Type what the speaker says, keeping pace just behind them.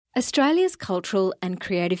Australia's cultural and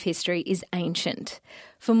creative history is ancient.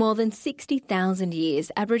 For more than 60,000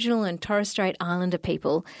 years, Aboriginal and Torres Strait Islander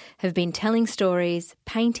people have been telling stories,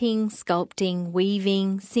 painting, sculpting,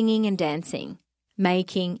 weaving, singing and dancing,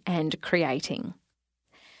 making and creating.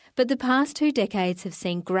 But the past 2 decades have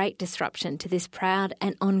seen great disruption to this proud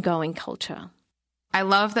and ongoing culture. I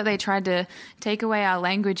love that they tried to take away our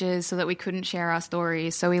languages so that we couldn't share our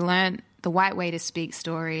stories. So we learned the white way to speak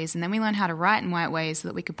stories, and then we learned how to write in white ways so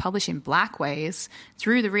that we could publish in black ways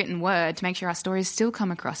through the written word to make sure our stories still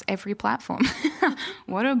come across every platform.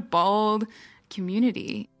 What a bold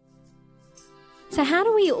community. So how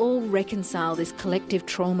do we all reconcile this collective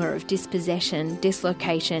trauma of dispossession,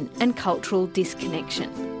 dislocation and cultural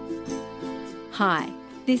disconnection? Hi,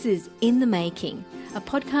 this is In the Making, a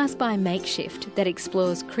podcast by Makeshift that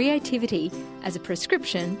explores creativity as a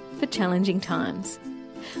prescription for challenging times.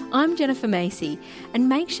 I'm Jennifer Macy, and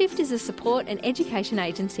Makeshift is a support and education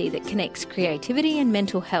agency that connects creativity and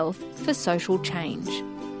mental health for social change.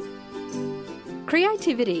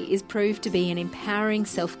 Creativity is proved to be an empowering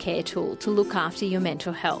self-care tool to look after your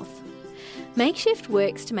mental health. Makeshift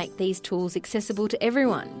works to make these tools accessible to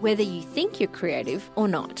everyone, whether you think you're creative or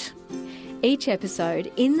not. Each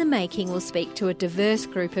episode, In the Making, will speak to a diverse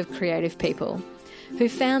group of creative people who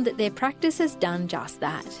found that their practice has done just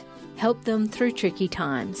that, helped them through tricky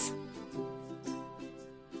times.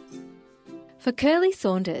 For Kirli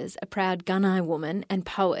Saunders, a proud Gunai woman and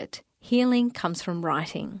poet, healing comes from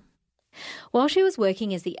writing. While she was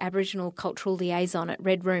working as the Aboriginal Cultural Liaison at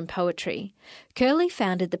Red Room Poetry, Kirli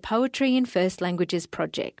founded the Poetry in First Languages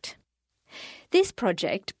project. This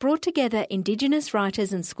project brought together Indigenous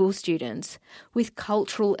writers and school students with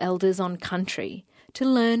cultural elders on country to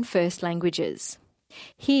learn first languages.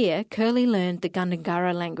 Here, Kirli learned the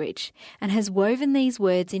Gundungurra language and has woven these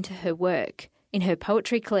words into her work, in her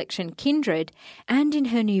poetry collection Kindred and in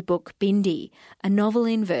her new book Bindi, a novel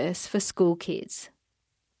in verse for school kids.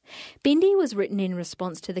 Bindi was written in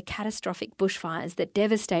response to the catastrophic bushfires that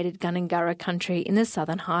devastated Gundungurra country in the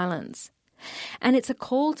Southern Highlands. And it's a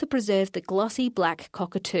call to preserve the glossy black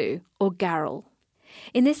cockatoo, or garrel.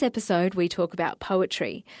 In this episode, we talk about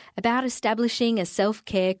poetry, about establishing a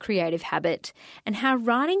self-care creative habit, and how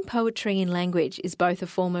writing poetry in language is both a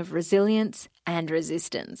form of resilience and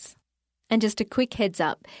resistance. And just a quick heads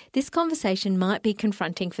up, this conversation might be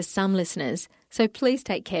confronting for some listeners, so please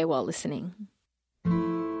take care while listening.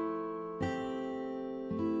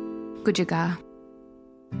 Gujaga.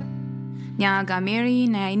 Nya gamiri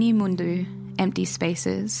na ini mundu, empty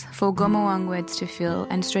spaces, for gomoang words to fill,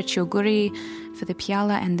 and stretch your guri for the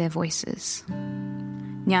piala and their voices.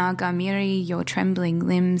 Nya gamiri, your trembling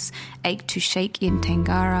limbs ache to shake in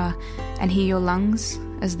Tangara, and hear your lungs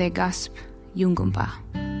as they gasp Yungumpa.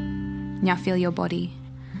 Nya feel your body,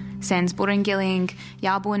 sans Buringiling,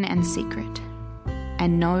 Yabun and secret,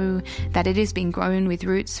 and know that it is being grown with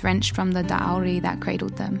roots wrenched from the Da'auri that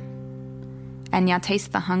cradled them. And ya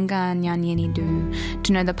taste the hunger nya nyeni do,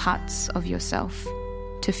 to know the parts of yourself,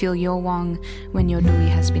 to feel your wang when your dui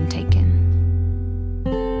has been taken.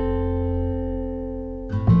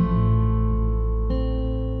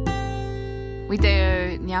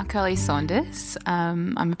 Wideo nya Kirli Saunders.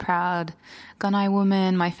 I'm a proud Gunai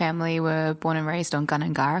woman. My family were born and raised on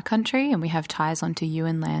Gundungurra country, and we have ties onto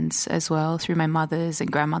Yuin lands as well through my mother's and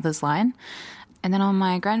grandmother's line. And then on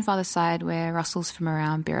my grandfather's side, we're Russells from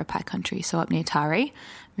around Biripat country, so up near Tari.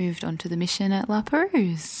 Moved on to the mission at La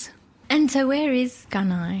Perouse. And so where is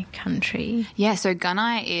Gunai country? Yeah, so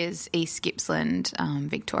Gunai is East Gippsland,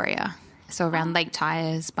 Victoria. So around Lake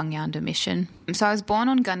Tyers, Bungyanda Mission. So I was born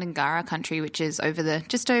on Gundungurra country, which is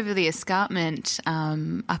just over the escarpment,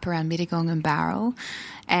 up around Mittagong and Barrel.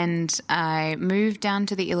 And I moved down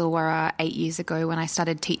to the Illawarra 8 years ago when I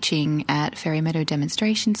started teaching at Fairy Meadow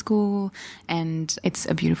Demonstration School. And it's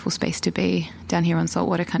a beautiful space to be down here on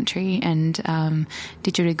saltwater country. And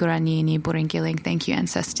Didjurigurani ni Buringiling, thank you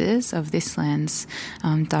ancestors of this land's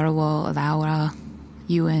Darawal, Alawara,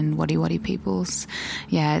 Yuin, Wadi Wadi peoples.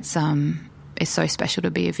 Yeah, it's so special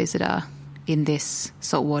to be a visitor in this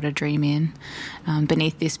saltwater dream inn.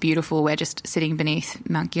 Beneath this beautiful, we're just sitting beneath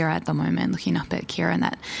Mount Gira at the moment, looking up at Kira and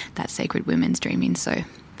that sacred women's dream inn. So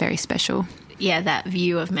very special. Yeah, that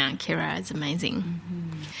view of Mount Kira is amazing.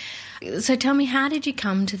 Mm-hmm. So tell me, how did you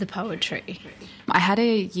come to the poetry? I had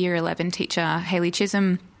a year 11 teacher, Hayley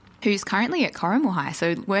Chisholm, who's currently at Corrimal High,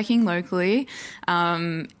 so working locally,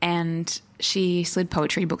 and she slid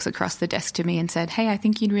poetry books across the desk to me and said, hey, I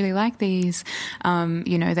think you'd really like these.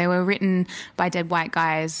 They were written by dead white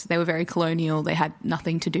guys. They were very colonial. They had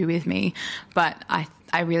nothing to do with me. But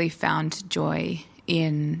I really found joy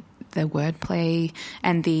in the wordplay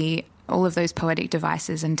and the all of those poetic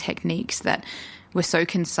devices and techniques that were so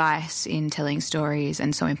concise in telling stories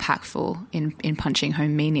and so impactful in punching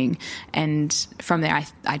home meaning. And from there,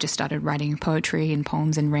 I just started writing poetry and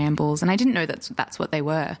poems and rambles, and I didn't know that's what they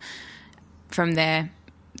were. From there,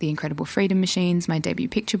 The Incredible Freedom Machines, my debut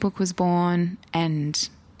picture book, was born, and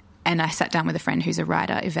I sat down with a friend who's a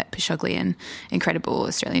writer, Yvette Pishoglian, incredible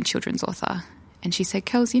Australian children's author, and she said,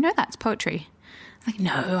 "Kels, you know that's poetry." Like,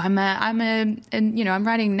 no, I'm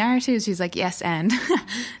writing narratives. She's like, yes, and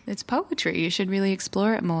it's poetry. You should really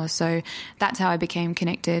explore it more. So that's how I became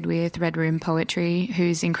connected with Red Room Poetry,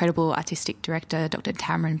 whose incredible artistic director, Dr.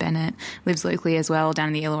 Tamron Bennett, lives locally as well. Down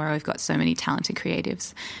in the Illawarra, we've got so many talented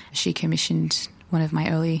creatives. She commissioned one of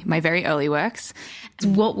my very early works.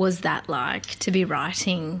 What was that like to be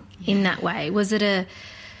writing in that way? Was it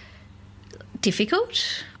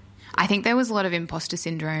difficult? I think there was a lot of imposter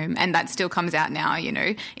syndrome, and that still comes out now,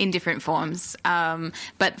 in different forms.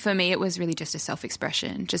 But for me, it was really just a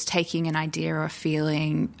self-expression, just taking an idea or a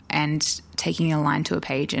feeling and taking a line to a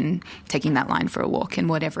page and taking that line for a walk, and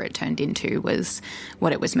whatever it turned into was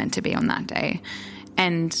what it was meant to be on that day.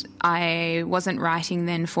 And I wasn't writing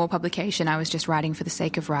then for publication. I was just writing for the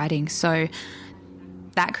sake of writing. So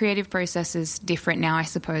that creative process is different now, I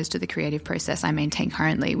suppose, to the creative process I maintain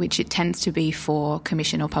currently, which it tends to be for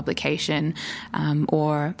commission or publication,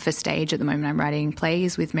 or for stage. At the moment, I'm writing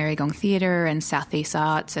plays with Mary Gong Theatre and Southeast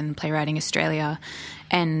Arts and Playwriting Australia,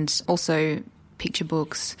 and also picture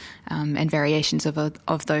books and variations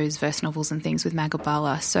of those verse novels and things with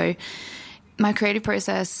Magabala. So my creative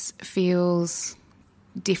process feels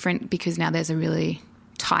different because now there's a really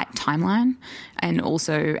tight timeline and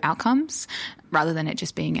also outcomes, rather than it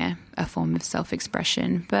just being a form of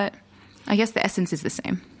self-expression. But I guess the essence is the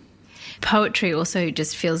same. Poetry also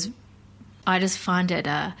just feels, I just find it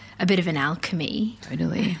a bit of an alchemy.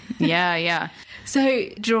 Totally. Yeah. So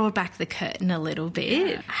draw back the curtain a little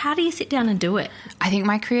bit. How do you sit down and do it? I think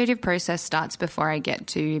my creative process starts before I get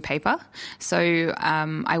to paper. So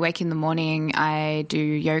I wake in the morning, I do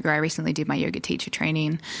yoga. I recently did my yoga teacher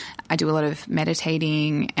training. I do a lot of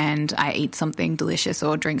meditating, and I eat something delicious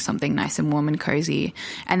or drink something nice and warm and cozy.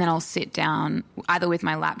 And then I'll sit down either with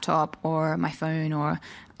my laptop or my phone or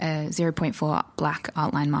a 0.4 black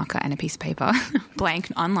outline marker and a piece of paper,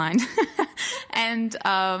 blank, unlined. And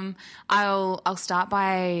I'll start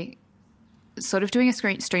by sort of doing a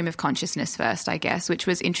stream of consciousness first, I guess, which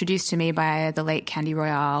was introduced to me by the late Candy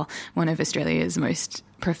Royale, one of Australia's most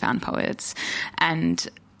profound poets. And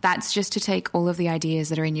that's just to take all of the ideas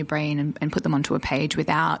that are in your brain and put them onto a page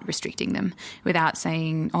without restricting them, without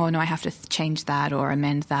saying, oh, no, I have to change that or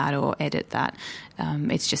amend that or edit that.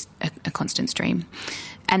 It's just a constant stream.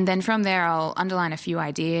 And then from there, I'll underline a few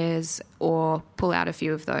ideas or pull out a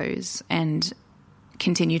few of those and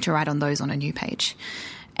continue to write on those on a new page.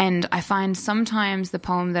 And I find sometimes the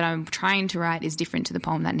poem that I'm trying to write is different to the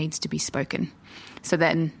poem that needs to be spoken. So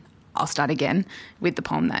then I'll start again with the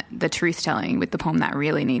poem the truth-telling, with the poem that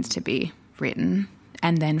really needs to be written.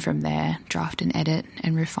 And then from there, draft and edit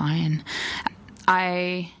and refine.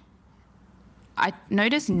 I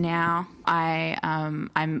notice now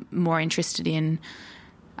I'm more interested in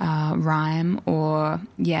rhyme or,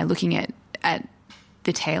 looking at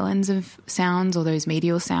the tail ends of sounds or those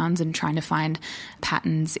medial sounds and trying to find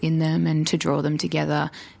patterns in them and to draw them together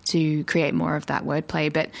to create more of that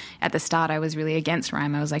wordplay. But at the start, I was really against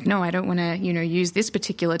rhyme. I was like, no, I don't want to, use this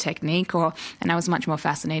particular technique, and I was much more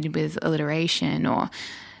fascinated with alliteration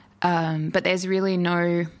but there's really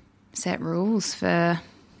no set rules for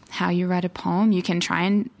how you write a poem. You can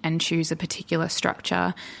try and choose a particular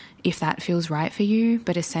structure if that feels right for you,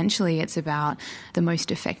 but essentially it's about the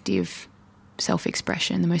most effective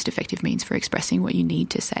self-expression, the most effective means for expressing what you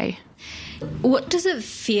need to say. What does it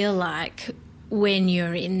feel like when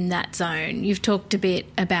you're in that zone? You've talked a bit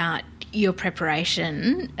about your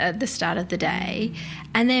preparation at the start of the day,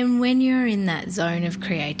 and then when you're in that zone of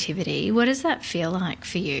creativity, what does that feel like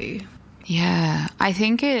for you? Yeah, I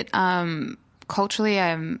think it culturally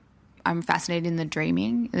I'm fascinated in the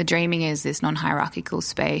dreaming. The dreaming is this non-hierarchical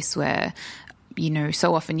space where,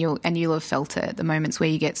 so often you'll have felt it, the moments where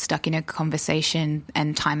you get stuck in a conversation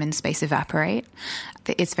and time and space evaporate.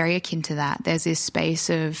 It's very akin to that. There's this space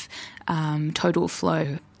of total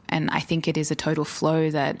flow, and I think it is a total flow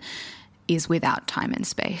that is without time and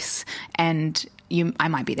space. And I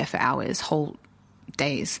might be there for hours, whole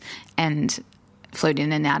days, and float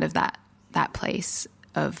in and out of that place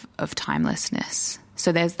of timelessness.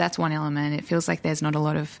 So that's one element. It feels like there's not a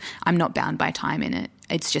lot of, I'm not bound by time in it.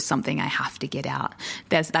 It's just something I have to get out.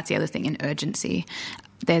 That's the other thing, an urgency.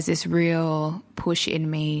 There's this real push in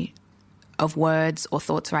me of words or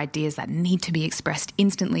thoughts or ideas that need to be expressed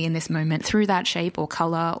instantly in this moment through that shape or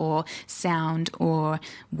colour or sound or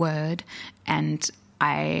word, and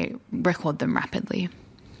I record them rapidly.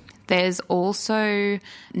 There's also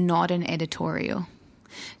not an editorial.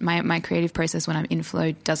 My creative process when I'm in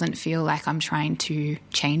flow doesn't feel like I'm trying to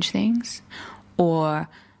change things or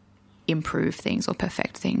improve things or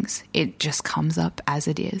perfect things. It just comes up as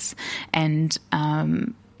it is. And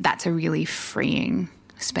that's a really freeing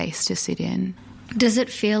space to sit in. Does it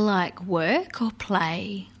feel like work or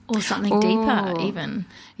play or something deeper even?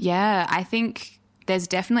 Yeah, I think there's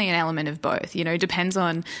definitely an element of both. You know, depends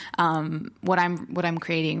on what I'm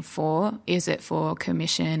creating for. Is it for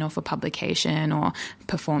commission or for publication or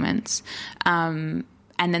performance? And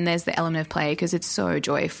then there's the element of play because it's so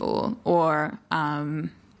joyful or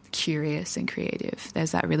curious and creative.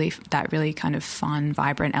 There's that really kind of fun,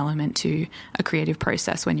 vibrant element to a creative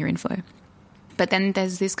process when you're in flow. But then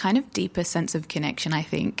there's this kind of deeper sense of connection, I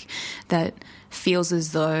think, that feels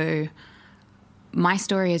as though my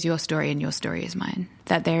story is your story and your story is mine.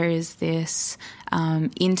 That there is this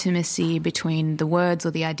intimacy between the words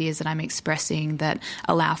or the ideas that I'm expressing that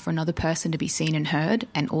allow for another person to be seen and heard,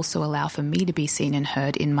 and also allow for me to be seen and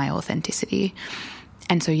heard in my authenticity.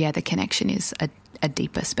 And so, yeah, the connection is a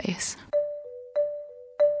deeper space.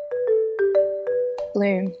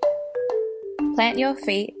 Bloom. Plant your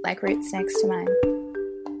feet like roots next to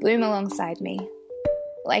mine. Bloom alongside me.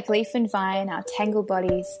 Like leaf and vine, our tangled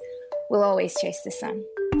bodies will always chase the sun.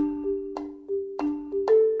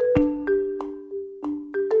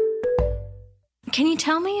 Can you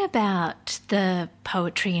tell me about the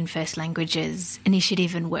Poetry in First Languages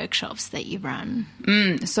initiative and workshops that you run?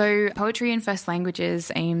 So Poetry in First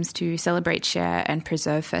Languages aims to celebrate, share and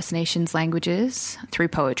preserve First Nations languages through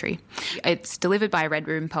poetry. It's delivered by Red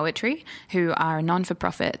Room Poetry, who are a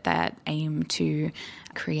non-for-profit that aim to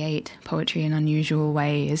create poetry in unusual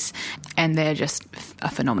ways, and they're just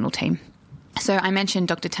a phenomenal team. So I mentioned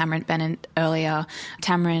Dr. Tamron Bennett earlier.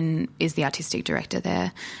 Tamron is the artistic director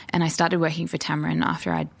there, and I started working for Tamron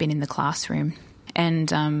after I'd been in the classroom.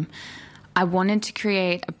 And I wanted to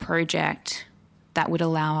create a project that would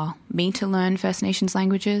allow me to learn First Nations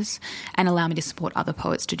languages and allow me to support other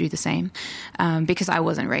poets to do the same, because I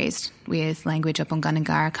wasn't raised with language up on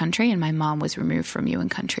Gundungurra country, and my mum was removed from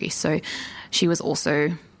Yuin country, so she was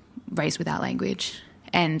also raised without language.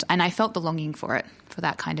 And I felt the longing for it, for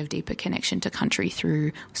that kind of deeper connection to country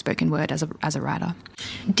through spoken word as a writer.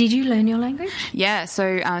 Did you learn your language? Yeah,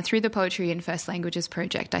 so through the Poetry in First Languages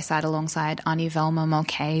project, I sat alongside Auntie Velma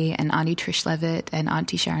Mulcahy and Auntie Trish Levitt and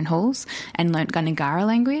Auntie Sharon Halls and learnt Gundungurra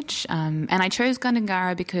language. And I chose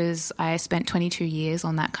Gundungurra because I spent 22 years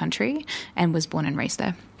on that country and was born and raised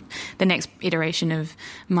there. The next iteration of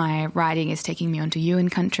my writing is taking me onto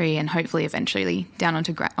Yuin country and hopefully eventually down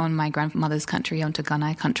on my grandmother's country, onto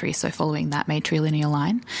Gunai country, so following that matrilineal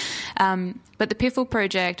line. But the PIFL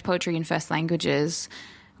project, Poetry in First Languages,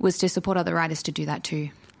 was to support other writers to do that too.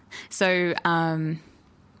 So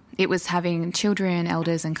it was having children,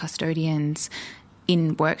 elders and custodians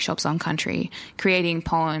in workshops on country, creating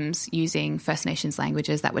poems using First Nations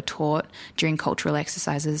languages that were taught during cultural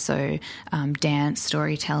exercises, so dance,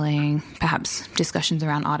 storytelling, perhaps discussions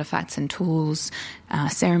around artefacts and tools,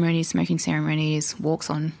 ceremonies, smoking ceremonies, walks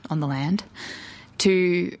on the land,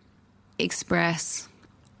 to express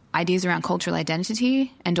ideas around cultural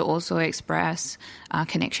identity and to also express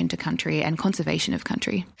connection to country and conservation of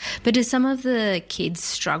country. But do some of the kids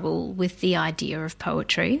struggle with the idea of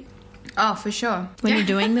poetry? Oh, for sure. When you're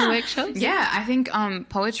doing the workshops? Yeah, I think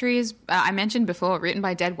poetry is, I mentioned before, written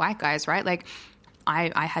by dead white guys, right? Like,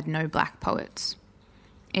 I had no black poets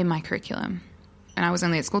in my curriculum, and I was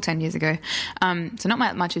only at school 10 years ago. So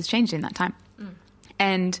not much has changed in that time.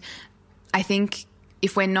 And I think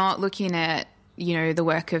if we're not looking at, you know, the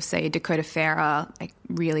work of, say, Dakota Farah, like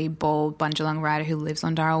really bold Bundjalung writer who lives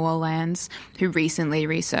on Dharawal lands, who recently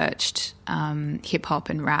researched hip-hop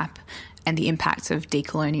and rap and the impacts of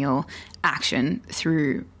decolonial action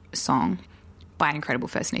through song by incredible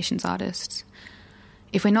First Nations artists.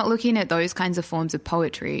 If we're not looking at those kinds of forms of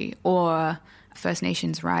poetry or First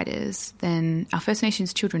Nations writers, then our First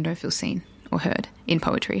Nations children don't feel seen or heard in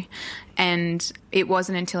poetry. And it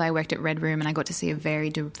wasn't until I worked at Red Room and I got to see a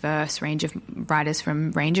very diverse range of writers from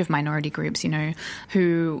a range of minority groups, you know,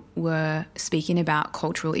 who were speaking about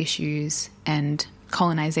cultural issues and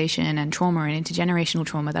colonization and trauma and intergenerational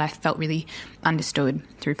trauma, that I felt really understood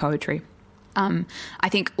through poetry. I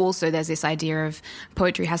think also there's this idea of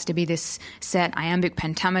poetry has to be this set iambic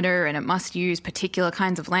pentameter and it must use particular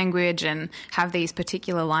kinds of language and have these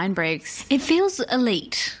particular line breaks. It feels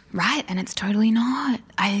elite. Right, and it's totally not.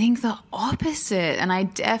 I think the opposite, and I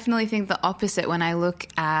definitely think the opposite when I look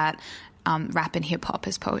at rap and hip-hop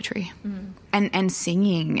as poetry. And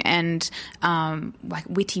singing and like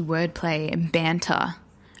witty wordplay and banter.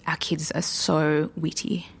 Our kids are so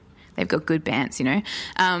witty. They've got good bands, you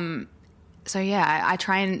know. So yeah, I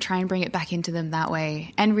try and bring it back into them that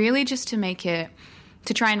way, and really just to make it,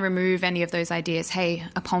 to try and remove any of those ideas. Hey,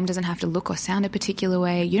 a poem doesn't have to look or sound a particular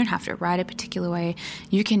way. You don't have to write a particular way.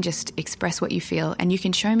 You can just express what you feel, and you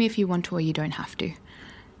can show me if you want to, or you don't have to.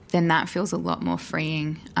 Then that feels a lot more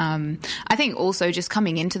freeing. I think also just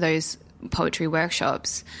coming into those poetry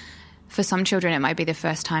workshops, for some children it might be the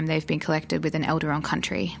first time they've been collected with an elder on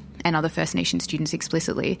country and other First Nation students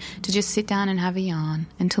explicitly, to just sit down and have a yarn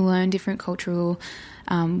and to learn different cultural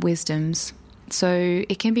wisdoms. So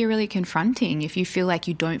it can be really confronting if you feel like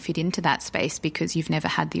you don't fit into that space because you've never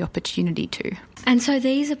had the opportunity to. And so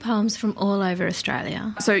these are poems from all over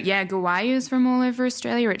Australia? So yeah, Gawaiyu is from all over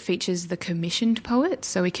Australia. It features the commissioned poets.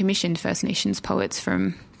 So we commissioned First Nations poets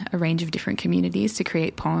from a range of different communities to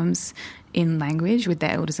create poems in language with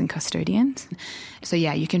their elders and custodians. So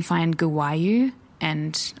yeah, you can find Gawaiyu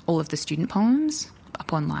and all of the student poems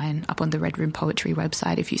up online, up on the Red Room Poetry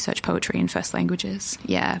website if you search poetry in first languages.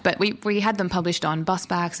 Yeah, but we had them published on bus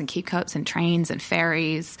backs and keep cups and trains and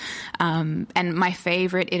ferries. And my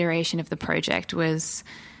favourite iteration of the project was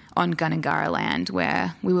on Gundungurra land,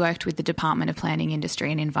 where we worked with the Department of Planning,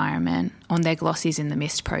 Industry and Environment on their Glossies in the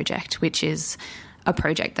Mist project, which is a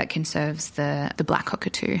project that conserves the black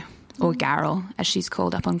cockatoo, or Garrel, as she's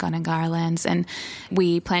called, up on Gundungurra lands. And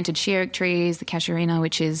we planted sheerk trees, the casuarina,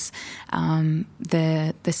 which is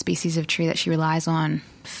the species of tree that she relies on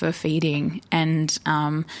for feeding, and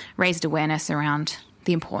raised awareness around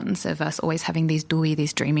the importance of us always having these dui,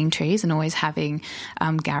 these dreaming trees, and always having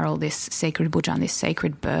Garrel, this sacred bujan, this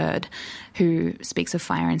sacred bird who speaks of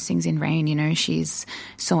fire and sings in rain. You know, she's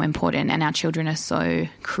so important, and our children are so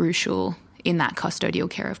crucial in that custodial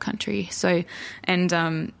care of country. So,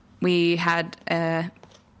 and we had an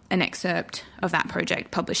excerpt of that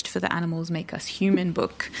project published for the Animals Make Us Human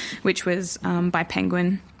book, which was by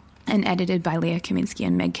Penguin and edited by Leah Kaminsky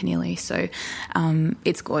and Meg Keneally. So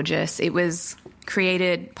it's gorgeous. It was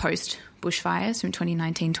created post bushfires from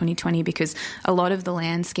 2019, 2020, because a lot of the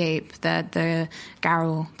landscape that the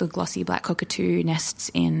Garrel, the glossy black cockatoo,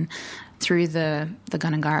 nests in through the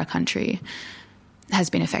Gundungurra country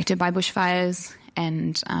has been affected by bushfires.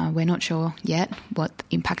 And we're not sure yet what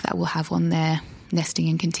impact that will have on their nesting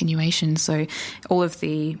and continuation. So all of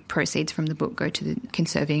the proceeds from the book go to the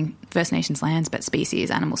conserving First Nations lands, but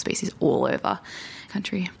species, animal species all over the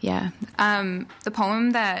country. Yeah. The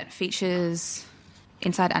poem that features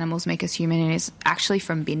inside Animals Make Us Human is actually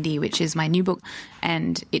from Bindi, which is my new book,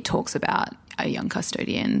 and it talks about young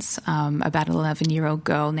custodians, about an 11-year-old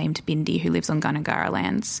girl named Bindi who lives on Gundungurra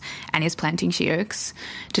lands and is planting sheerks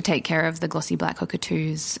to take care of the glossy black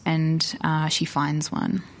cockatoos, and she finds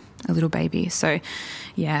one, a little baby. So,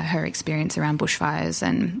 yeah, her experience around bushfires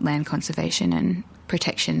and land conservation and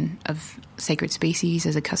protection of sacred species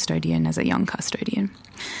as a custodian, as a young custodian.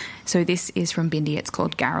 So this is from Bindi. It's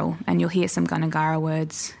called Garrel, and you'll hear some Gundungurra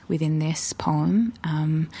words within this poem.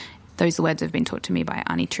 Those words have been taught to me by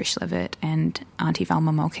Auntie Trish Levitt and Auntie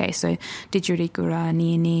Valma Mulcahy. So, Didjurikura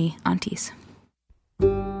Ni aunties.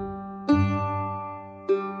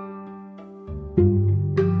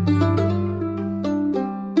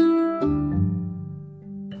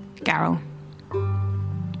 Garrel.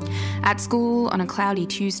 At school on a cloudy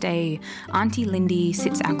Tuesday, Auntie Lindy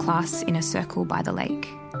sits our class in a circle by the lake.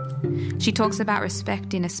 She talks about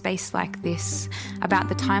respect in a space like this, about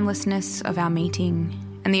the timelessness of our meeting,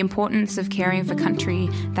 and the importance of caring for country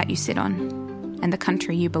that you sit on and the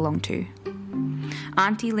country you belong to.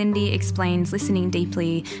 Auntie Lindy explains listening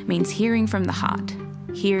deeply means hearing from the heart,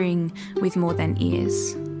 hearing with more than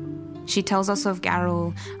ears. She tells us of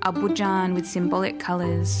Garrel, a bujan with symbolic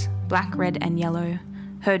colours, black, red and yellow,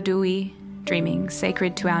 her dui, dreaming,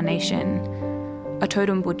 sacred to our nation, a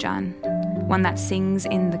totem bujan, one that sings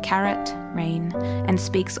in the carrot, rain, and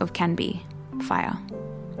speaks of can be, fire.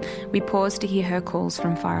 We pause to hear her calls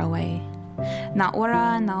from far away. Na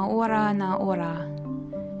ora, na ora, na ora.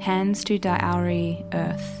 Hands to Da'auri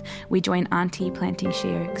earth, we join Auntie planting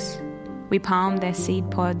sheerks. We palm their seed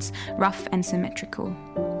pods, rough and symmetrical.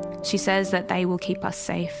 She says that they will keep us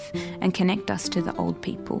safe and connect us to the old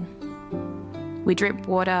people. We drip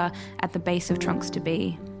water at the base of trunks to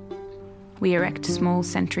be. We erect small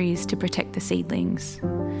sentries to protect the seedlings.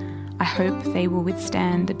 I hope they will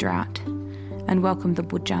withstand the drought and welcome the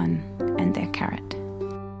bujan and their carrot.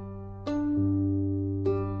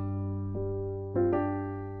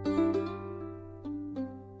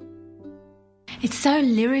 It's so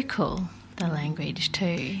lyrical, the language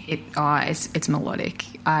too. It's melodic.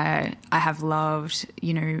 I have loved,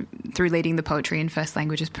 through leading the Poetry in First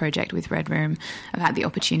Languages project with Red Room, I've had the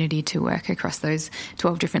opportunity to work across those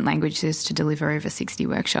 12 different languages to deliver over 60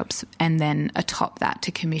 workshops, and then atop that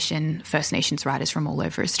to commission First Nations writers from all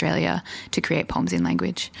over Australia to create poems in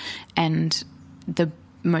language. And the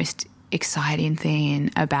most exciting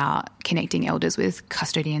thing about connecting elders with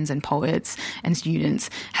custodians and poets and students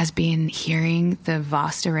has been hearing the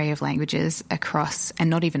vast array of languages across, and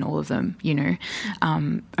not even all of them,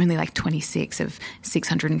 only like 26 of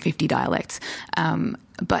 650 dialects.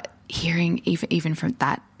 But hearing even from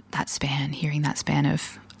that span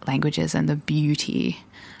of languages and the beauty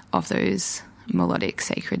of those melodic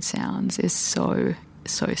sacred sounds is so,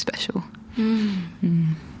 so special.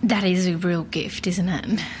 That is a real gift, isn't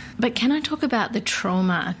it? But can I talk about the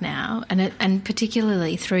trauma now, and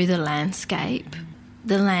particularly through the landscape?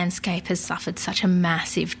 The landscape has suffered such a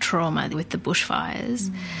massive trauma with the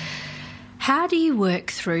bushfires. How do you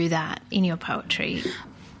work through that in your poetry?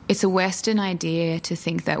 It's a Western idea to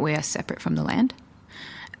think that we are separate from the land.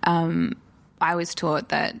 I was taught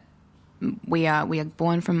that we are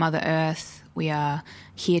born from Mother Earth. We are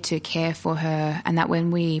here to care for her, and that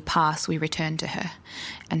when we pass, we return to her,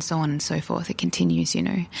 and so on and so forth. It continues,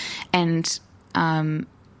 And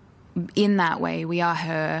in that way, we are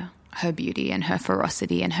her beauty and her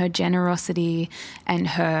ferocity and her generosity and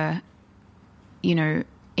her,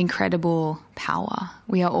 incredible power.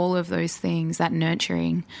 We are all of those things, that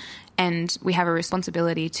nurturing, and we have a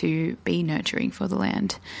responsibility to be nurturing for the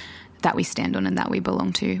land that we stand on and that we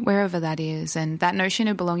belong to, wherever that is. And that notion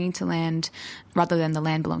of belonging to land rather than the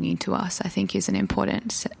land belonging to us, I think, is an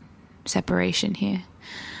important separation here.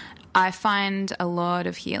 I find a lot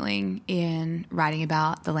of healing in writing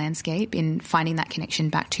about the landscape, in finding that connection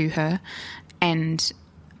back to her, and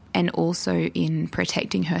also in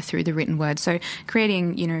protecting her through the written word. So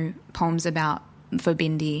creating, poems for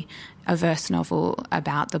Bindi, a verse novel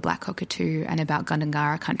about the black cockatoo and about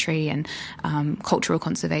Gundungurra country and cultural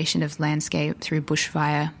conservation of landscape through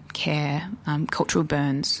bushfire care, cultural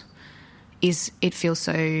burns. It feels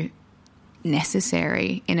so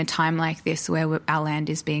necessary in a time like this where our land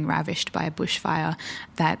is being ravished by a bushfire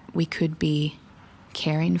that we could be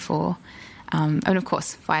caring for. And of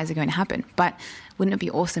course, fires are going to happen, but wouldn't it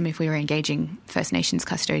be awesome if we were engaging First Nations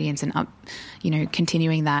custodians and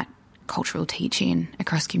continuing that cultural teaching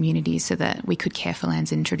across communities so that we could care for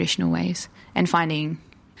lands in traditional ways, and finding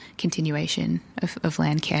continuation of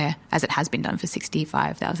land care as it has been done for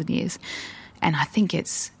 65,000 years. And I think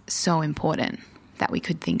it's so important that we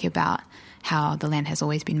could think about how the land has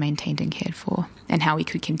always been maintained and cared for, and how we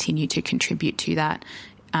could continue to contribute to that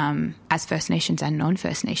as First Nations and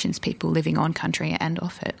non-First Nations people living on country and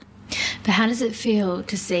off it. But how does it feel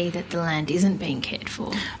to see that the land isn't being cared for?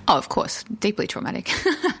 Oh, of course. Deeply traumatic.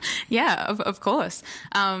 Yeah, of course.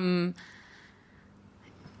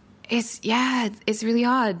 It's really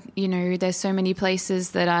hard. There's so many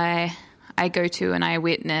places that I go to and I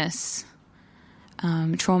witness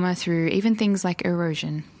trauma through even things like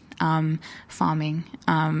erosion, farming,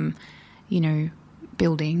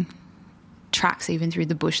 building, tracks even through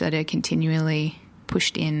the bush that are continually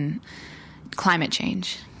pushed in, climate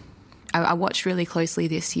change. I watched really closely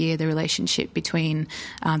this year the relationship between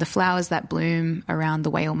the flowers that bloom around the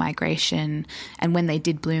whale migration and when they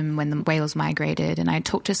did bloom when the whales migrated. And I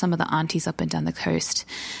talked to some of the aunties up and down the coast,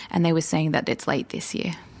 and they were saying that it's late this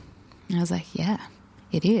year. And I was like, yeah,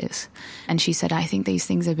 it is. And she said, I think these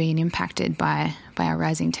things are being impacted by our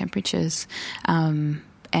rising temperatures.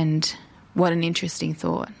 And what an interesting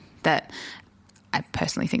thought that I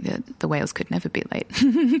personally think that the whales could never be late.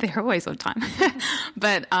 They're always on time.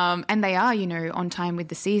 But, and they are, on time with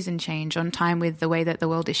the season change, on time with the way that the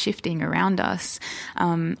world is shifting around us,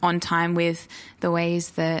 on time with the ways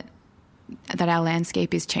that our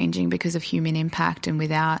landscape is changing because of human impact and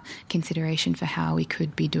without consideration for how we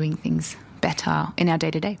could be doing things better in our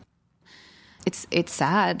day-to-day. It's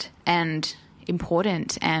sad and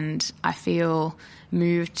important, and I feel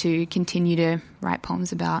moved to continue to write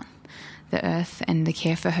poems about the earth and the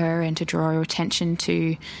care for her, and to draw attention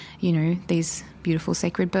to, these beautiful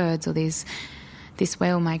sacred birds, or this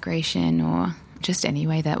whale migration, or just any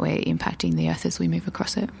way that we're impacting the earth as we move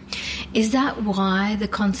across it. Is that why the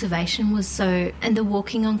conservation was so, and the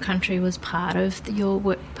walking on country was part of your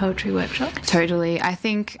poetry workshop? Totally. I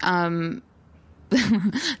think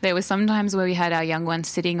There were some times where we had our young ones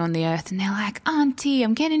sitting on the earth and they're like, "Auntie,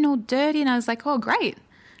 I'm getting all dirty." And I was like, "Oh, great.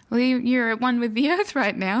 Well, you're at one with the earth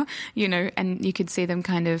right now," and you could see them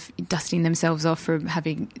kind of dusting themselves off from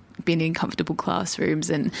having been in comfortable classrooms.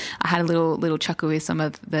 And I had a little chuckle with some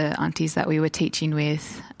of the aunties that we were teaching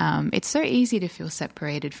with. It's so easy to feel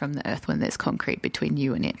separated from the earth when there's concrete between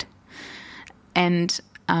you and it. And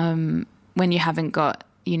when you haven't got,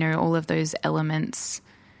 all of those elements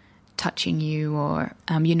touching you, or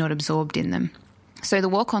you're not absorbed in them. So the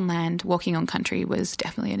walk on land, walking on country was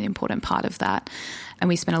definitely an important part of that. And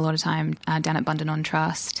we spent a lot of time down at Bundanon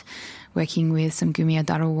Trust working with some Gumia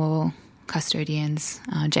Darawal custodians,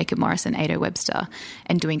 Jacob Morris and Ado Webster,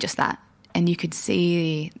 and doing just that. And you could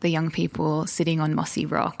see the young people sitting on mossy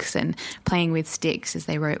rocks and playing with sticks as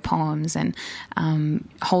they wrote poems, and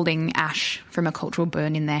holding ash from a cultural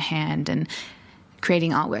burn in their hand and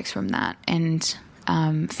creating artworks from that, and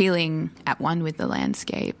feeling at one with the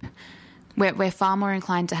landscape. We're far more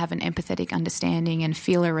inclined to have an empathetic understanding and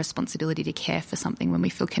feel a responsibility to care for something when we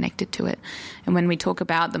feel connected to it. And when we talk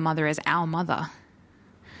about the mother as our mother,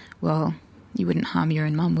 well, you wouldn't harm your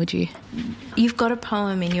own mum, would you? You've got a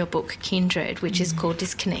poem in your book, Kindred, which is called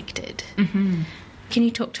Disconnected. Mm-hmm. Can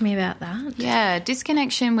you talk to me about that? Yeah,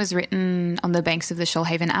 Disconnection was written on the banks of the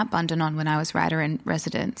Shoalhaven at Bundanon when I was writer in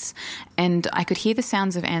residence. And I could hear the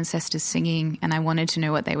sounds of ancestors singing, and I wanted to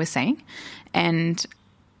know what they were saying. And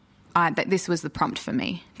this was the prompt for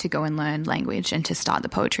me to go and learn language and to start the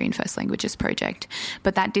Poetry in First Languages project.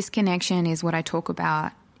 But that disconnection is what I talk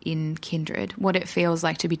about in Kindred, what it feels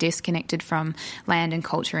like to be disconnected from land and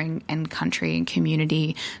culture and country and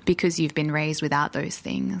community because you've been raised without those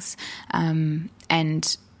things.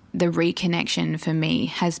 And the reconnection for me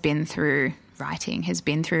has been through writing, has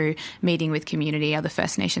been through meeting with community, other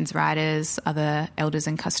First Nations writers, other elders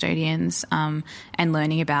and custodians, and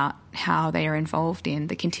learning about how they are involved in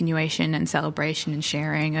the continuation and celebration and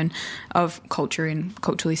sharing and of culture in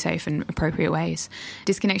culturally safe and appropriate ways.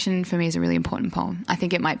 Disconnection for me is a really important poem. I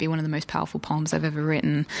think it might be one of the most powerful poems I've ever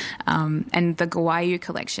written. And the Gawayu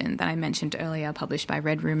collection that I mentioned earlier, published by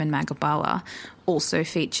Red Room and Magabala, also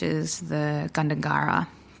features the Gundungara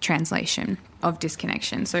translation of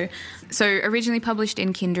Disconnection. So originally published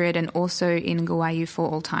in Kindred and also in Gawayu for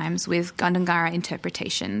all times, with Gundungara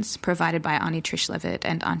interpretations provided by Auntie Trish Levitt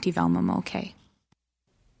and Auntie Velma Mulcahy.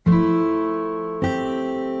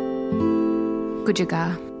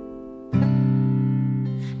 Gujaga.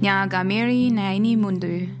 Nya gamiri naini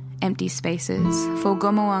mundu, empty spaces, for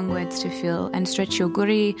Gomoang words to fill, and stretch your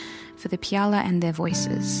guri for the piala and their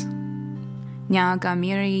voices. Nya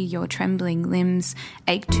gamiri, your trembling limbs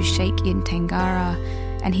ache to shake in Tangara,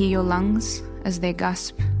 and hear your lungs as they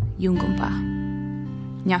gasp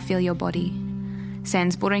Yungumpa. Nya feel your body,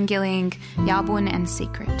 sans Buringiling, Yabun and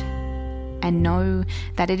secret, and know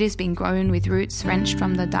that it has been grown with roots wrenched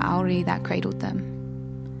from the Da'auri that cradled them.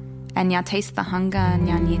 And nya taste the hunger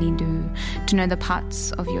nya nyinidu, to know the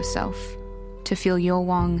parts of yourself, to feel your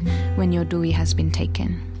wang when your dui has been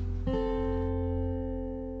taken.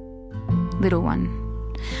 Little one,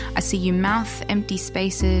 I see you mouth empty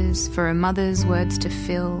spaces for a mother's words to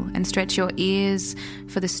fill, and stretch your ears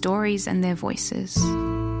for the stories and their voices.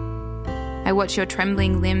 I watch your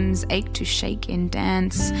trembling limbs ache to shake in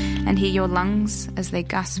dance, and hear your lungs as they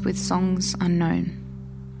gasp with songs unknown.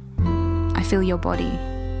 I feel your body,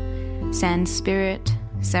 sans spirit,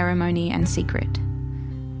 ceremony and secret,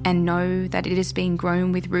 and know that it has been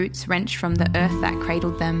grown with roots wrenched from the earth that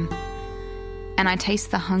cradled them. And I taste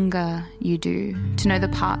the hunger you do, to know the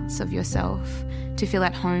parts of yourself, to feel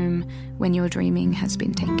at home when your dreaming has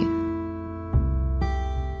been taken.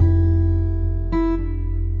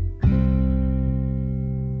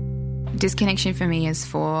 Disconnection for me is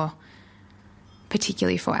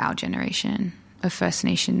particularly for our generation of First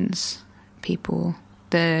Nations people,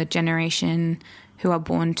 the generation who are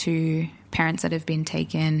born to parents that have been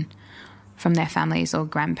taken from their families, or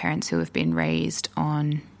grandparents who have been raised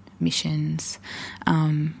on missions,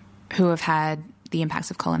 who have had the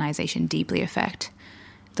impacts of colonisation deeply affect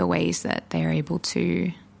the ways that they are able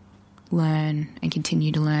to learn and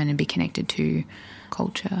continue to learn and be connected to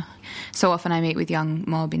culture. So often I meet with young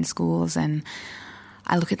mob in schools and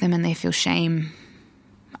I look at them and they feel shame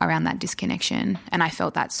around that disconnection. And I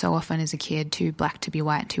felt that so often as a kid, too black to be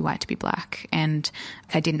white, too white to be black. And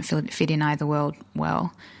I didn't fit in either world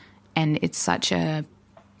well. And it's such a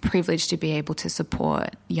privilege to be able to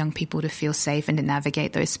support young people to feel safe and to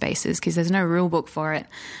navigate those spaces, because there's no rule book for it.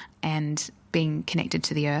 And being connected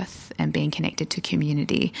to the earth and being connected to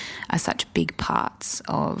community are such big parts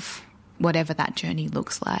of whatever that journey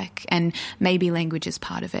looks like. And maybe language is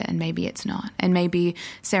part of it and maybe it's not. And maybe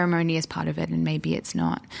ceremony is part of it and maybe it's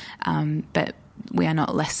not. But we are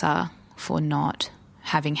not lesser for not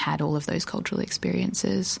having had all of those cultural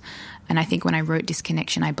experiences. And I think when I wrote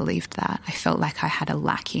Disconnection, I believed that. I felt like I had a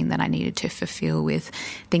lacking that I needed to fulfill with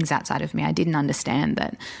things outside of me. I didn't understand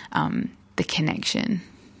that the connection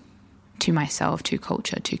to myself, to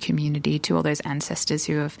culture, to community, to all those ancestors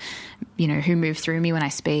who have, who move through me when I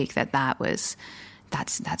speak, that's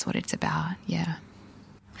what it's about. Yeah.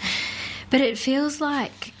 But it feels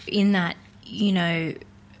like in that,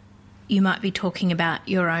 you might be talking about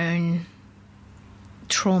your own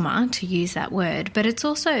trauma, to use that word, but it's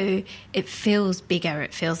also, it feels bigger.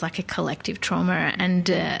 It feels like a collective trauma and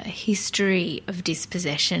a history of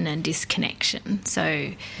dispossession and disconnection.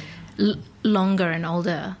 So longer and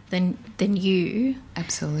older than you.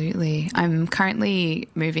 Absolutely. I'm currently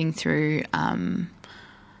moving through, I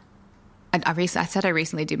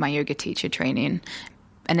recently did my yoga teacher training,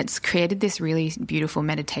 and it's created this really beautiful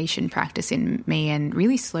meditation practice in me and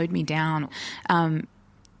really slowed me down.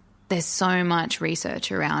 There's so much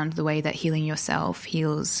research around the way that healing yourself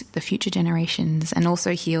heals the future generations and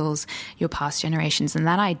also heals your past generations. And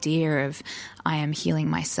that idea of I am healing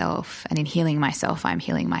myself, and in healing myself, I'm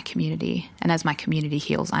healing my community. And as my community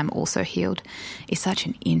heals, I'm also healed, is such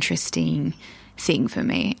an interesting thing for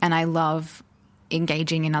me. And I love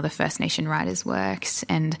engaging in other First Nation writers' works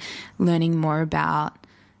and learning more about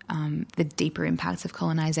the deeper impacts of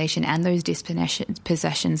colonisation and those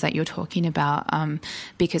dispossessions that you're talking about,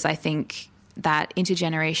 because I think that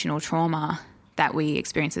intergenerational trauma that we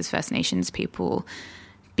experience as First Nations people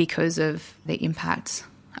because of the impacts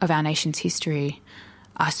of our nation's history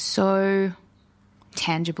are so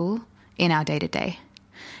tangible in our day-to-day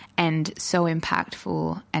and so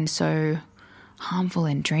impactful and so harmful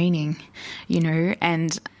and draining,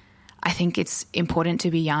 and I think it's important to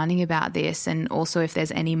be yarning about this. And also if there's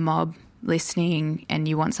any mob listening and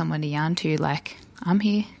you want someone to yarn to, like, I'm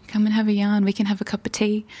here, come and have a yarn, we can have a cup of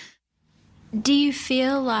tea. Do you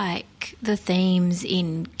feel like the themes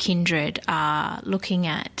in Kindred are looking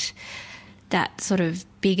at that sort of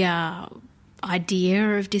bigger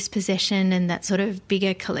idea of dispossession and that sort of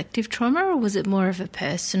bigger collective trauma, or was it more of a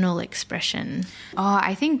personal expression? Oh,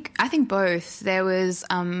 I think both. There was,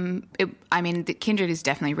 the Kindred is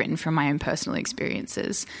definitely written from my own personal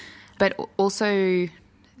experiences, but also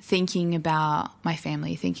thinking about my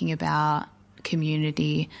family, thinking about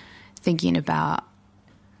community, thinking about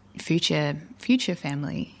future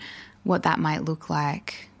family, what that might look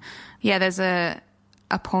like. Yeah, there's a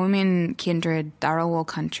poem in Kindred, Dharawal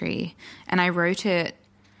country, and I wrote it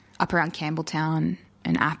up around Campbelltown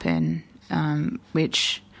and Appin,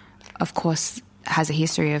 which, of course, has a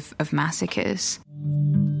history of massacres.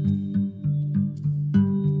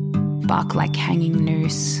 Bark like hanging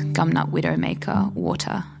noose, gumnut widowmaker,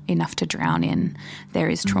 water enough to drown in. There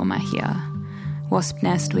is trauma here. Wasp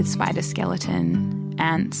nest with spider skeleton,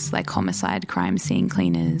 ants like homicide crime scene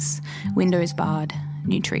cleaners, windows barred,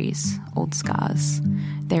 new trees, old scars.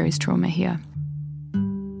 There is trauma here.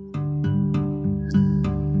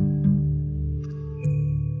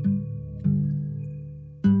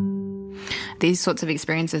 These sorts of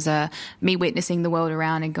experiences are me witnessing the world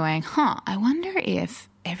around and going, I wonder if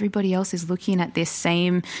everybody else is looking at this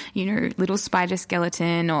same, little spider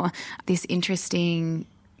skeleton or this interesting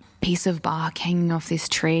piece of bark hanging off this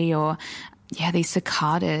tree, or, these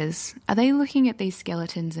cicadas. Are they looking at these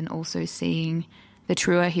skeletons and also seeing the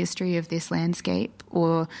truer history of this landscape?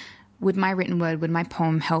 Or would my written word, would my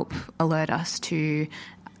poem help alert us to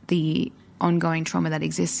the ongoing trauma that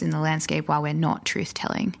exists in the landscape while we're not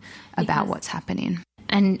truth-telling about what's happening?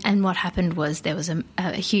 And what happened was there was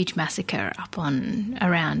a huge massacre up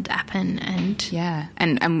around Appin, and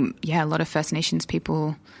a lot of First Nations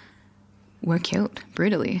people were killed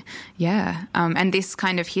brutally. And this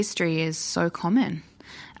kind of history is so common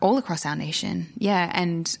all across our nation.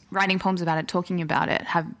 And writing poems about it, talking about it,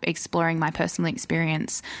 exploring my personal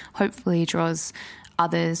experience, hopefully draws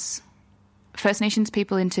others, First Nations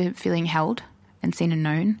people, into feeling held and seen and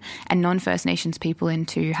known, and non-First Nations people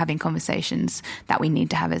into having conversations that we need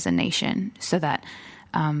to have as a nation, so that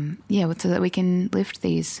so that we can lift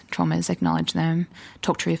these traumas, acknowledge them,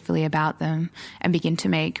 talk truthfully about them, and begin to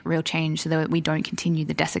make real change so that we don't continue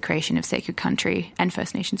the desecration of sacred country and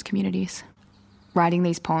First Nations communities. Writing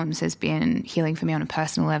these poems has been healing for me on a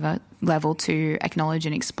personal level to acknowledge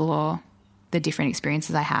and explore the different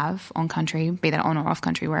experiences I have on country, be that on or off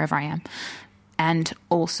country, wherever I am, and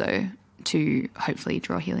also to hopefully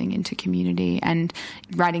draw healing into community. And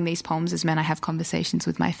writing these poems has meant I have conversations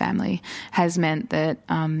with my family, has meant that,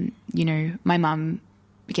 my mum,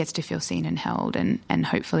 gets to feel seen and held, and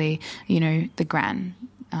hopefully, the gran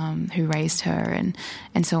who raised her,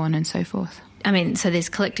 and so on and so forth. I mean, so there's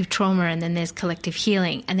collective trauma and then there's collective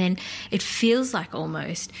healing, and then it feels like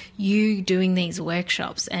almost you doing these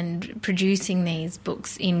workshops and producing these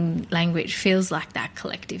books in language feels like that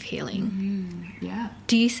collective healing. Yeah.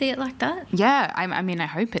 Do you see it like that? Yeah, I mean, I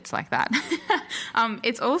hope it's like that.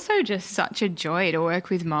 It's also just such a joy to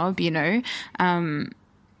work with Mob,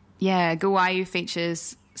 Guwayu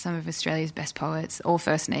features some of Australia's best poets, all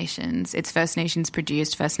First Nations. It's First Nations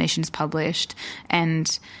produced, First Nations published,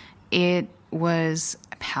 and it was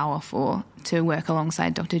powerful to work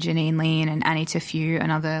alongside Dr. Janine Lean and Annie Tafew,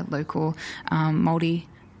 another local Māori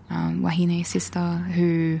wahine sister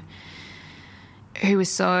who was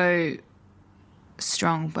so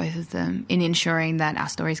strong, both of them, in ensuring that our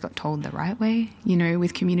stories got told the right way,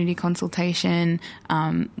 with community consultation,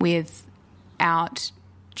 without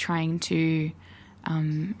trying to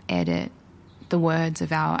edit the words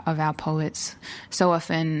of our poets. So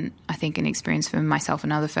often, I think an experience for myself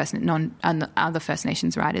and other First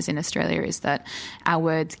Nations writers in Australia is that our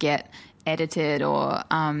words get edited, or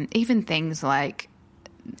even things like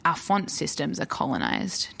our font systems are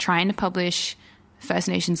colonised. Trying to publish First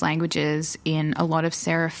Nations languages in a lot of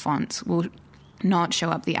serif fonts will not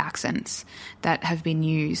show up the accents that have been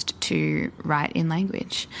used to write in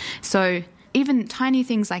language. So even tiny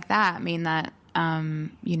things like that mean that,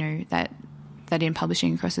 that in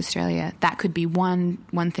publishing across Australia, that could be one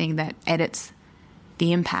thing that edits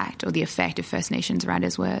the impact or the effect of First Nations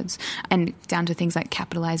writers' words, and down to things like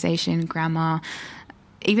capitalisation, grammar,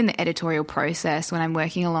 even the editorial process. When I'm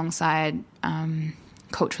working alongside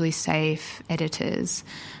culturally safe editors,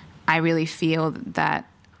 I really feel that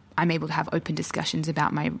I'm able to have open discussions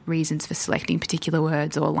about my reasons for selecting particular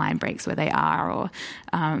words or line breaks where they are, or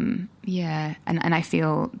and I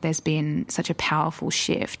feel there's been such a powerful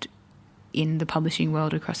shift in the publishing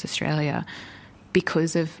world across Australia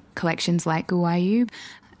because of collections like Guwayu.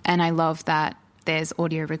 And I love that there's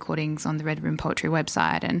audio recordings on the Red Room Poetry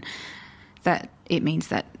website, and that it means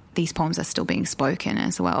that these poems are still being spoken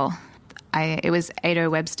as well. It was Ado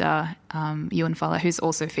Webster, Ewan Fuller, who's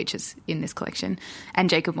also features in this collection, and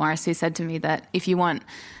Jacob Morris, who said to me that if you want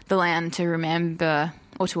the land to remember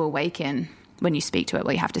or to awaken when you speak to it,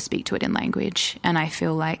 well, you have to speak to it in language. And I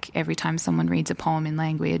feel like every time someone reads a poem in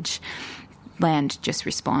language, land just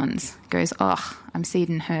responds, goes, oh, I'm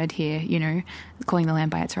seen and heard here, calling the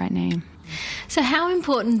land by its right name. So how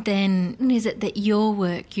important then is it that your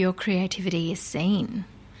work, your creativity is seen?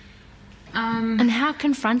 And how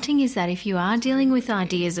confronting is that if you are dealing with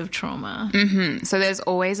ideas of trauma? Mm-hmm. So there's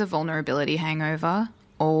always a vulnerability hangover,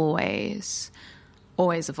 always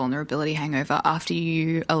a vulnerability hangover after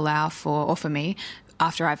you allow for, or for me,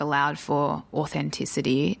 after I've allowed for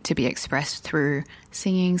authenticity to be expressed through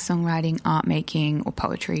singing, songwriting, art making, or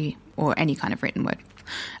poetry, or any kind of written word.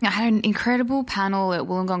 I had an incredible panel at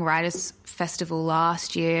Wollongong Writers Festival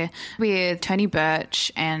last year with Tony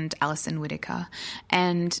Birch and Alison Whittaker.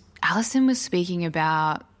 And Alison was speaking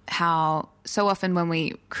about how so often when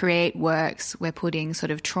we create works, we're putting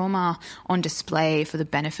sort of trauma on display for the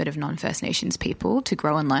benefit of non-First Nations people to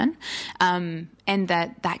grow and learn, and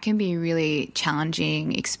that can be a really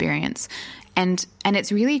challenging experience. And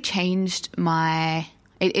it's really changed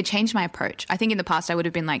it changed my approach. I think in the past I would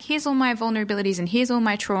have been like, here's all my vulnerabilities and here's all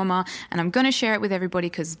my trauma, and I'm going to share it with everybody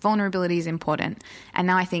because vulnerability is important. And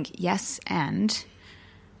now I think, yes, and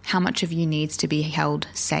how much of you needs to be held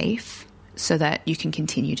safe so that you can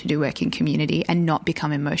continue to do work in community and not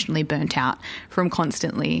become emotionally burnt out from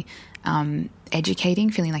constantly educating,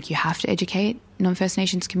 feeling like you have to educate non-First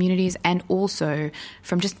Nations communities, and also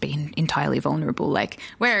from just being entirely vulnerable. Like,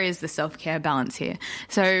 where is the self-care balance here?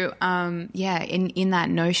 So, in that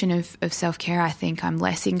notion of self-care, I think I'm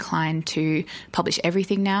less inclined to publish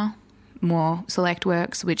everything now, more select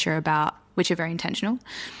works which are very intentional.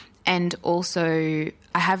 And also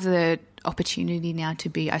I have the opportunity now to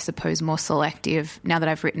be, I suppose, more selective now that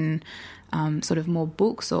I've written sort of more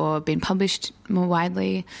books or been published more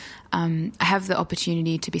widely. I have the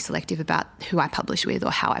opportunity to be selective about who I publish with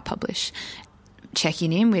or how I publish,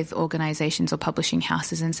 checking in with organisations or publishing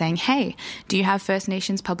houses and saying, hey, do you have First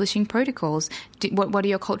Nations publishing protocols? What are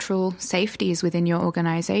your cultural safeties within your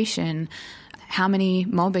organisation? How many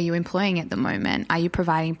mob are you employing at the moment? Are you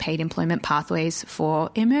providing paid employment pathways for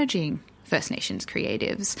emerging First Nations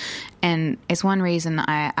creatives? And it's one reason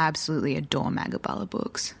I absolutely adore Magabala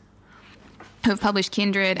books, who have published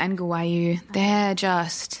Kindred and Guwayu. They're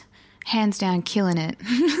just hands down killing it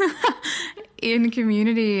in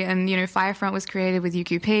community. And, Firefront was created with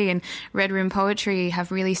UQP, and Red Room Poetry have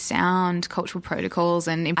really sound cultural protocols.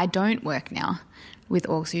 And I don't work now with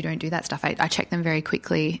orgs who don't do that stuff. I check them very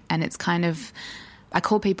quickly, and it's kind of, I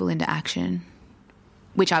call people into action,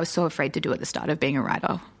 which I was so afraid to do at the start of being a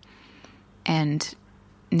writer. And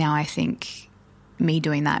now I think me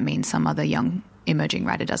doing that means some other young emerging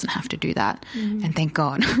writer doesn't have to do that. And thank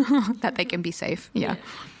God that they can be safe. Yeah.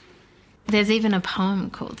 There's even a poem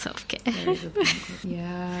called Self-Care.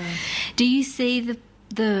 Yeah. Do you see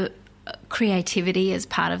the creativity as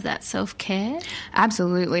part of that self-care?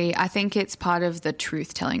 Absolutely. I think it's part of the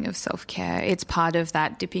truth-telling of self-care. It's part of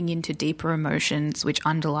that dipping into deeper emotions which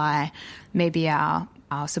underlie maybe our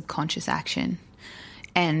subconscious action.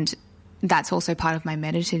 And that's also part of my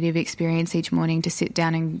meditative experience each morning, to sit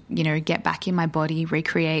down and, you know, get back in my body,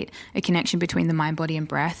 recreate a connection between the mind, body and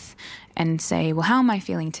breath, and say, well, how am I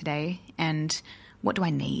feeling today? And what do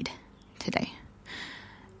I need today?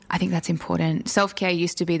 I think that's important. Self-care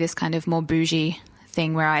used to be this kind of more bougie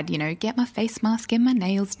thing where I'd, you know, get my face mask, get my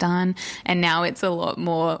nails done. And now it's a lot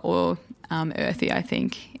more earthy, I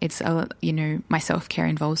think. It's, you know, my self-care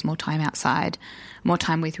involves more time outside, more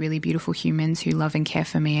time with really beautiful humans who love and care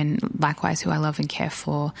for me, and likewise who I love and care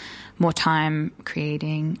for, more time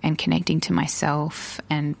creating and connecting to myself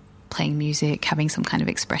and playing music, having some kind of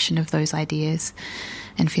expression of those ideas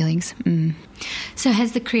and feelings. So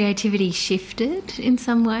has the creativity shifted in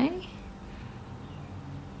some way?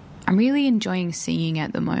 I'm really enjoying singing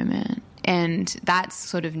at the moment, and that's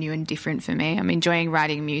sort of new and different for me. I'm enjoying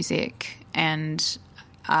writing music, and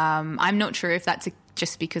I'm not sure if that's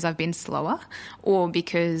just because I've been slower or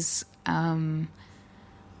because I'm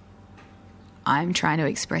trying to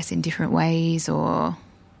express in different ways, or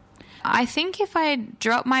I think if I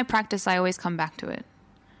drop my practice, I always come back to it.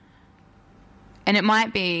 And it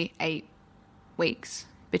might be 8 weeks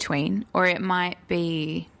between, or it might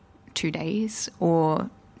be 2 days or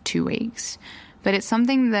 2 weeks. But it's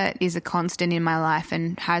something that is a constant in my life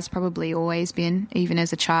and has probably always been, even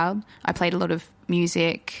as a child. I played a lot of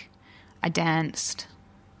music, I danced,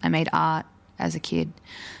 I made art as a kid.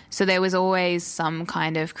 So there was always some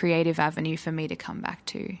kind of creative avenue for me to come back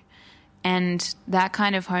to. And that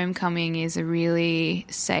kind of homecoming is a really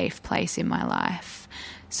safe place in my life.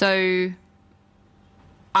 So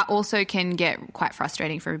I also can get quite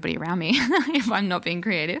frustrating for everybody around me if I'm not being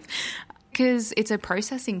creative, because it's a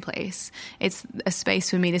processing place. It's a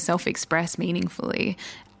space for me to self-express meaningfully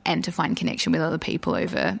and to find connection with other people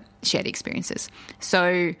over shared experiences.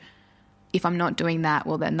 So if I'm not doing that,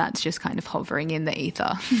 well, then that's just kind of hovering in the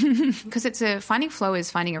ether, because finding flow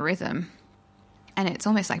is finding a rhythm. And it's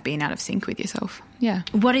almost like being out of sync with yourself. Yeah.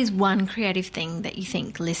 What is one creative thing that you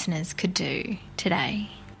think listeners could do today?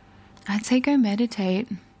 I'd say go meditate.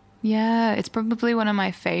 Yeah, it's probably one of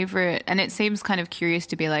my favourite. And it seems kind of curious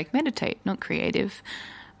to be like, meditate, not creative.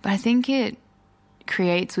 But I think it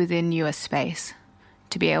creates within you a space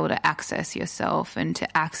to be able to access yourself and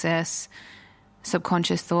to access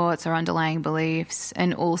subconscious thoughts or underlying beliefs,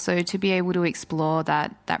 and also to be able to explore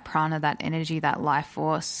that prana, that energy, that life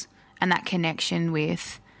force, and that connection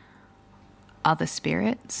with other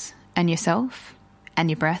spirits and yourself and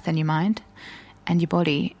your breath and your mind and your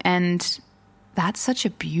body. And that's such a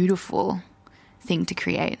beautiful thing to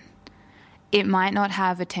create. It might not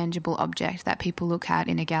have a tangible object that people look at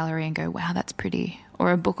in a gallery and go, wow, that's pretty,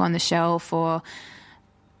 or a book on the shelf, or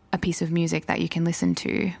a piece of music that you can listen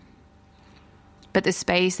to. But the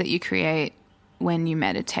space that you create when you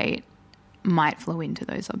meditate might flow into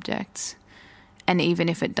those objects. And even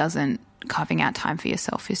if it doesn't, carving out time for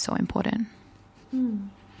yourself is so important.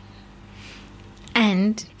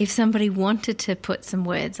 And if somebody wanted to put some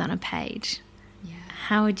words on a page,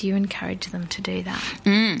 how would you encourage them to do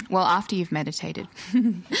that? Well, after you've meditated,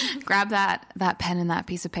 grab that pen and that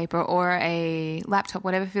piece of paper, or a laptop,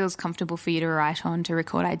 whatever feels comfortable for you to write on, to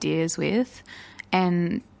record ideas with,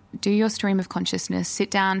 and do your stream of consciousness.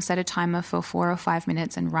 Sit down, set a timer for 4 or 5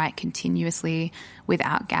 minutes and write continuously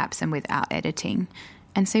without gaps and without editing,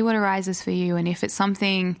 and see what arises for you. And if it's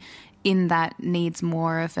something in that needs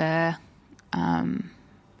more of an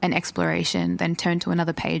exploration, then turn to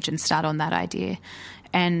another page and start on that idea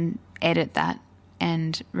and edit that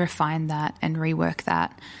and refine that and rework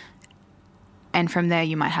that. And from there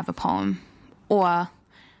you might have a poem, or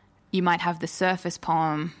you might have the surface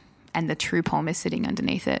poem and the true poem is sitting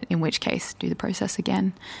underneath it, in which case do the process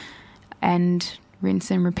again and rinse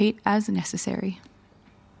and repeat as necessary.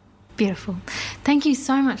 Beautiful. Thank you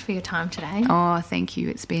so much for your time today. Oh, thank you.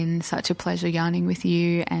 It's been such a pleasure yarning with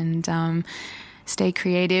you, and stay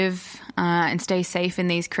creative and stay safe in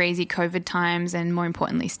these crazy COVID times, and more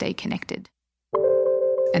importantly, stay connected.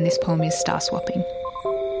 And this poem is Star Swapping.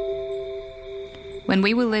 When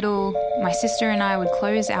we were little, my sister and I would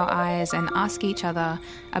close our eyes and ask each other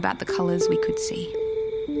about the colours we could see.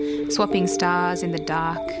 swapping stars in the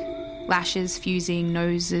dark, lashes fusing,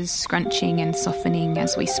 noses scrunching and softening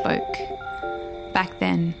as we spoke. Back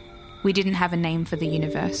then, we didn't have a name for the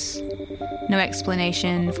universe. No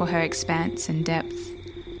explanation for her expanse and depth.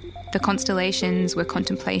 The constellations were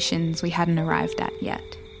contemplations we hadn't arrived at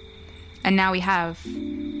yet. And now we have.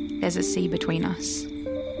 There's a sea between us.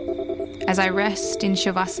 As I rest in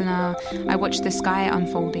Shavasana, I watch the sky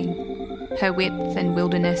unfolding. Her width and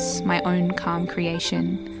wilderness, my own calm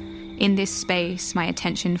creation. In this space, my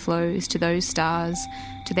attention flows to those stars,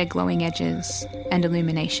 to their glowing edges and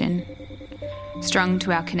illumination. Strung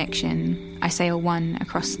to our connection, I sail one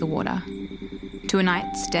across the water, to a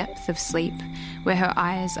night's depth of sleep where her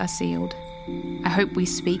eyes are sealed. I hope we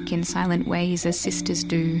speak in silent ways as sisters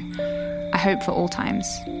do. I hope for all times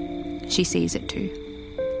she sees it too.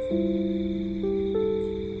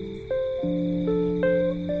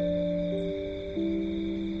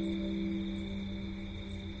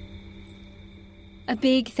 A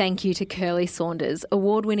big thank you to Kirli Saunders,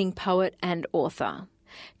 award-winning poet and author.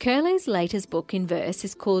 Kirli's latest book in verse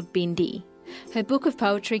is called Bindi. Her book of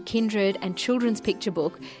poetry, Kindred, and children's picture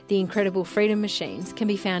book, The Incredible Freedom Machines, can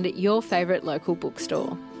be found at your favourite local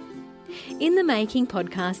bookstore. In the Making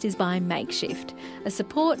podcast is by Makeshift, a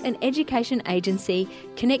support and education agency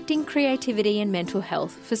connecting creativity and mental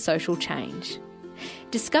health for social change.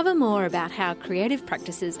 Discover more about how creative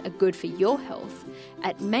practices are good for your health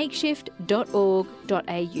at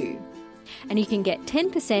makeshift.org.au. And you can get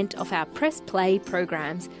 10% off our Press Play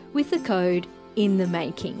programs with the code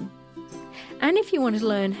INTHEMAKING. And if you want to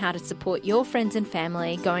learn how to support your friends and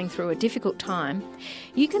family going through a difficult time,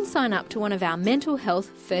 you can sign up to one of our mental health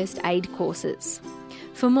first aid courses.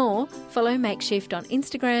 For more, follow Makeshift on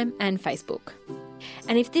Instagram and Facebook.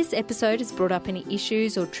 And if this episode has brought up any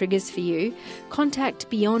issues or triggers for you, contact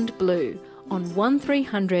Beyond Blue on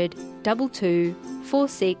 1300 22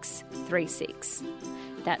 4636.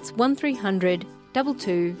 That's 1300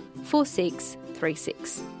 22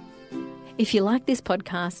 4636. If you like this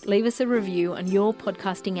podcast, leave us a review on your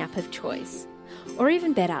podcasting app of choice. Or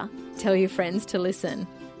even better, tell your friends to listen.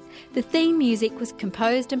 The theme music was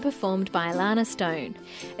composed and performed by Alana Stone.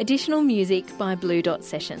 Additional music by Blue Dot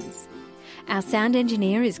Sessions. Our sound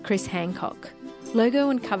engineer is Chris Hancock. Logo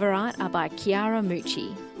and cover art are by Chiara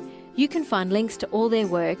Mucci. You can find links to all their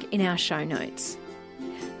work in our show notes.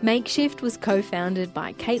 Makeshift was co-founded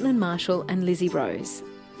by Caitlin Marshall and Lizzie Rose.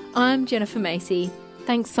 I'm Jennifer Macy.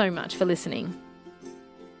 Thanks so much for listening.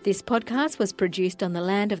 This podcast was produced on the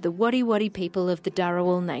land of the Wadi Wadi people of the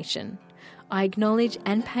Dharawal Nation. I acknowledge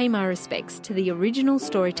and pay my respects to the original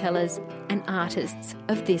storytellers and artists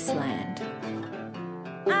of this land.